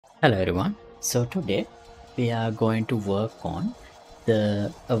Hello everyone. So today we are going to work on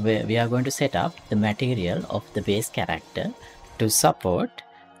we are going to set up the material of the base character to support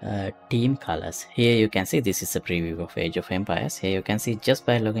team colors. Here you can see this is a preview of Age of Empires. Here you can see just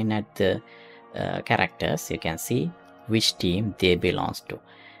by looking at the characters you can see which team they belongs to.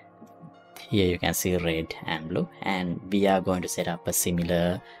 Here you can see red and blue, and we are going to set up a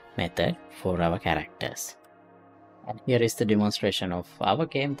similar method for our characters. And here is the demonstration of our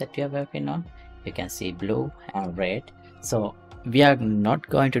game that we are working on. You can see blue and red. So we are not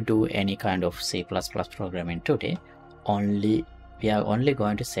going to do any kind of C++ programming today. We are only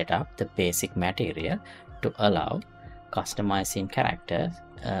going to set up the basic material to allow customizing character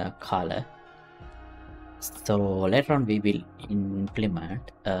color. So later on we will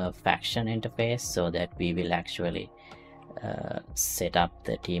implement a faction interface so that we will actually set up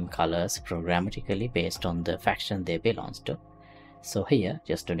the team colors programmatically based on the faction they belongs to. So here,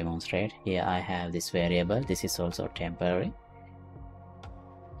 just to demonstrate, here I have this variable. This is also temporary.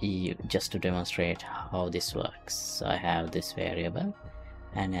 Just to demonstrate how this works, so I have this variable,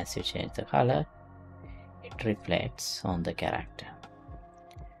 and as you change the color, it reflects on the character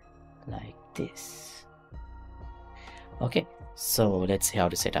like this. Okay, so let's see how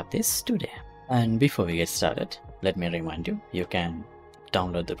to set up this today. And before we get started, let me remind you, you can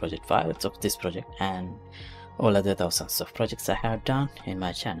download the project files of this project and all other thousands of projects I have done in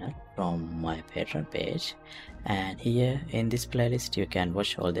my channel from my Patreon page. And here in this playlist you can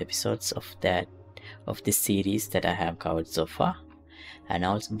watch all the episodes of this series that I have covered so far. And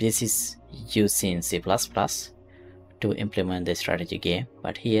also this is using C++ to implement the strategy game,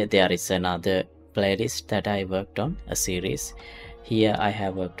 but here there is another playlist that I worked on, a series. Here I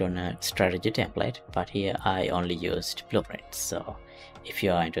have worked on a strategy template, but here I only used blueprints. So if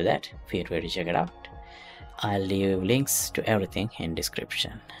you are into that, feel free to check it out. I'll leave links to everything in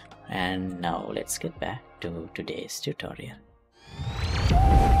description. And now let's get back to today's tutorial.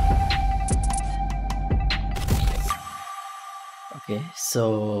 Okay,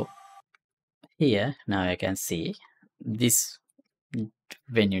 so here now I can see this.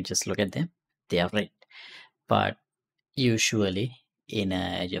 When you just look at them, they are red, but usually in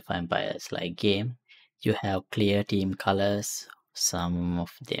a Age of Empires like game you have clear team colors, some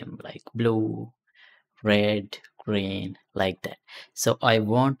of them like blue, red, green, like that. So I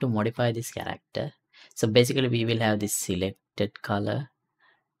want to modify this character. So basically we will have this selected color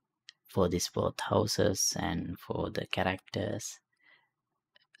for this both houses, and for the characters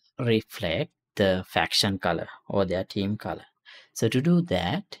reflect the faction color or their team color. So to do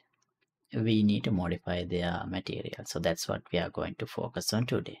that we need to modify their material. So that's what we are going to focus on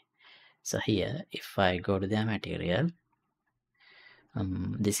today. So here if I go to their material,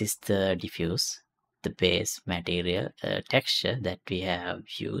 this is the diffuse, the base material texture that we have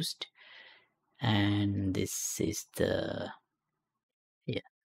used, and this is the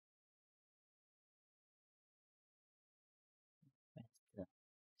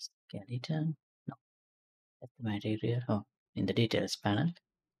skeleton. No, that's the material. Oh, in the details panel,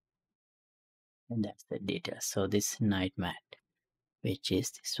 and that's the details. So this night mat, which is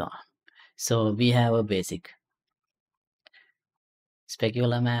this one. So we have a basic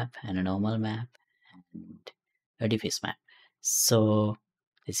specular map and a normal map and a diffuse map. So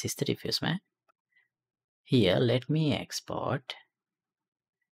this is the diffuse map. Here let me export.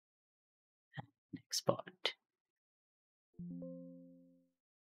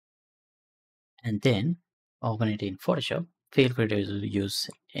 And then open it in Photoshop. Feel free to use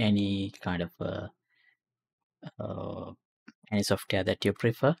any kind of any software that you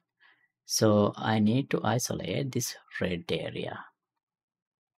prefer. So I need to isolate this red area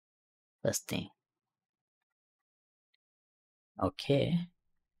first thing. Okay,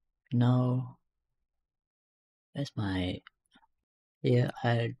 now where's my, here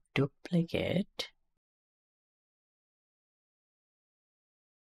I'll duplicate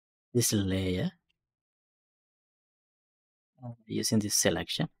this layer using this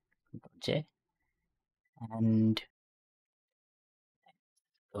selection, J, and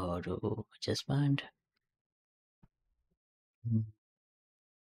go to adjustment.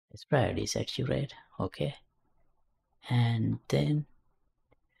 Spread is accurate. Okay, and then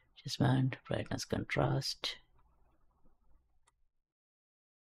adjustment, brightness, contrast.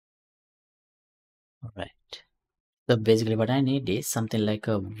 All right. So basically what I need is something like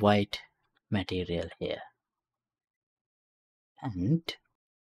a white material here. And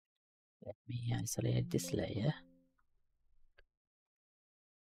let me isolate this layer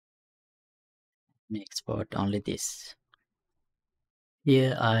and export only this.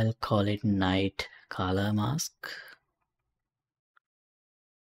 Here I'll call it night color mask.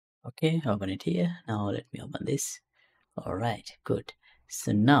 Okay, open it here. Now let me open this. All right, good.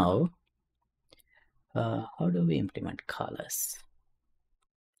 So now, how do we implement colors?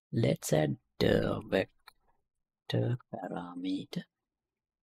 Let's add the vector parameter.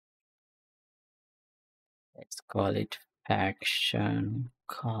 Let's call it faction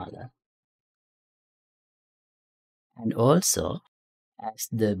color. And also, as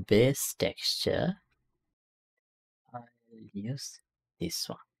the base texture, I'll use this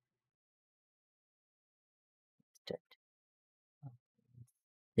one.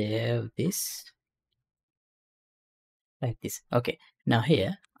 Save this like this. Okay, now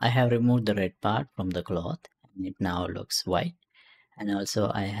here I have removed the red part from the cloth and it now looks white. And also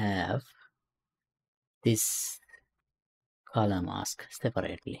I have this color mask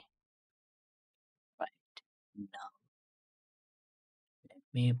separately. Right, now let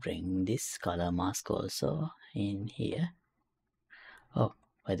me bring this color mask also in here. Oh,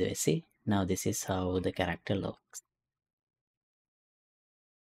 by the way, see, now this is how the character looks.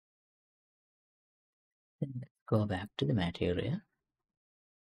 Then let's go back to the material,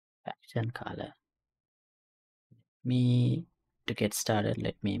 faction color. To get started,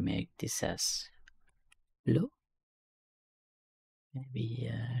 let me make this as blue. Maybe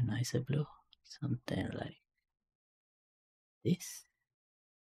a nicer blue, something like this.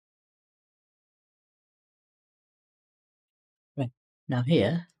 Right, now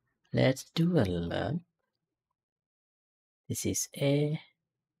here, let's do a look. This is A,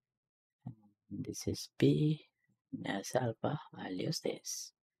 and this is B, and as alpha, I'll use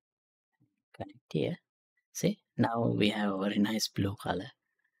this. Connect here. See, now we have a very nice blue color.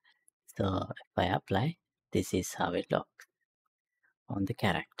 So if I apply, this is how it looks on the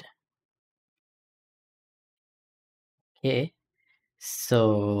character. Okay,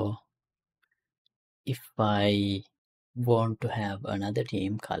 so if I want to have another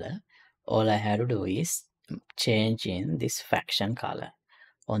team color, all I have to do is change in this faction color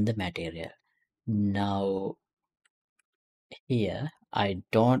on the material. Now here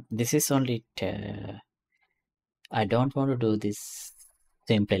this is only I don't want to do this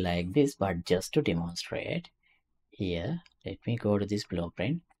simply like this, but just to demonstrate here, let me go to this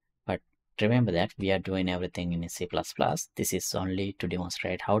blueprint. But remember that we are doing everything in C++. This is only to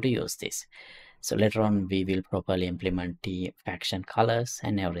demonstrate how to use this. So later on, we will properly implement the faction colors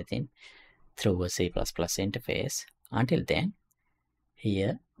and everything through a C++ interface. Until then,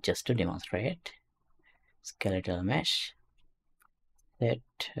 here, just to demonstrate, skeletal mesh, set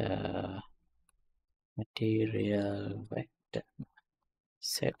material vector,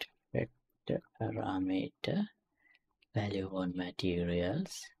 set vector parameter, value on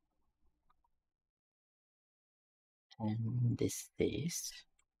materials, and this is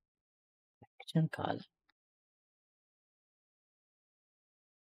faction color.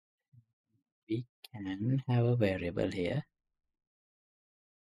 We can have a variable here.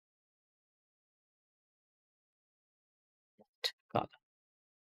 Color.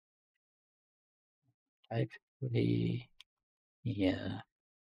 Type the here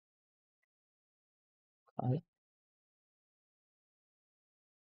color.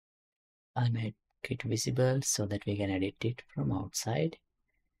 I'll make it visible so that we can edit it from outside.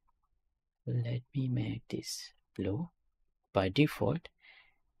 Let me make this blue by default,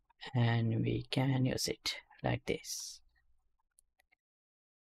 and we can use it like this.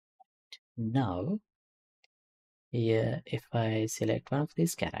 Now here, if I select one of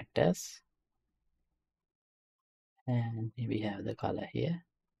these characters and we have the color here,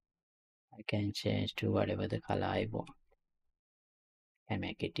 I can change to whatever the color I want. I can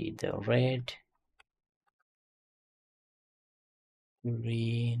make it either red,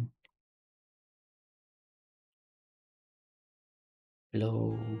 green,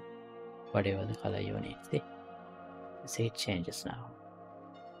 blue, whatever the color you need. See it changes now.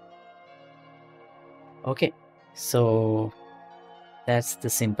 Okay, so that's the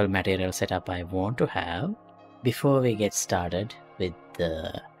simple material setup I want to have before we get started with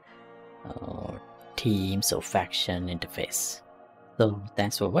the teams or faction interface. So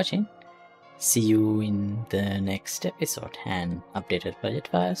thanks for watching. See you in the next episode, and updated project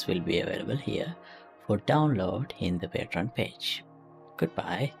files will be available here for download in the Patreon page.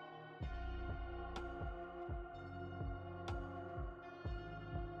 Goodbye.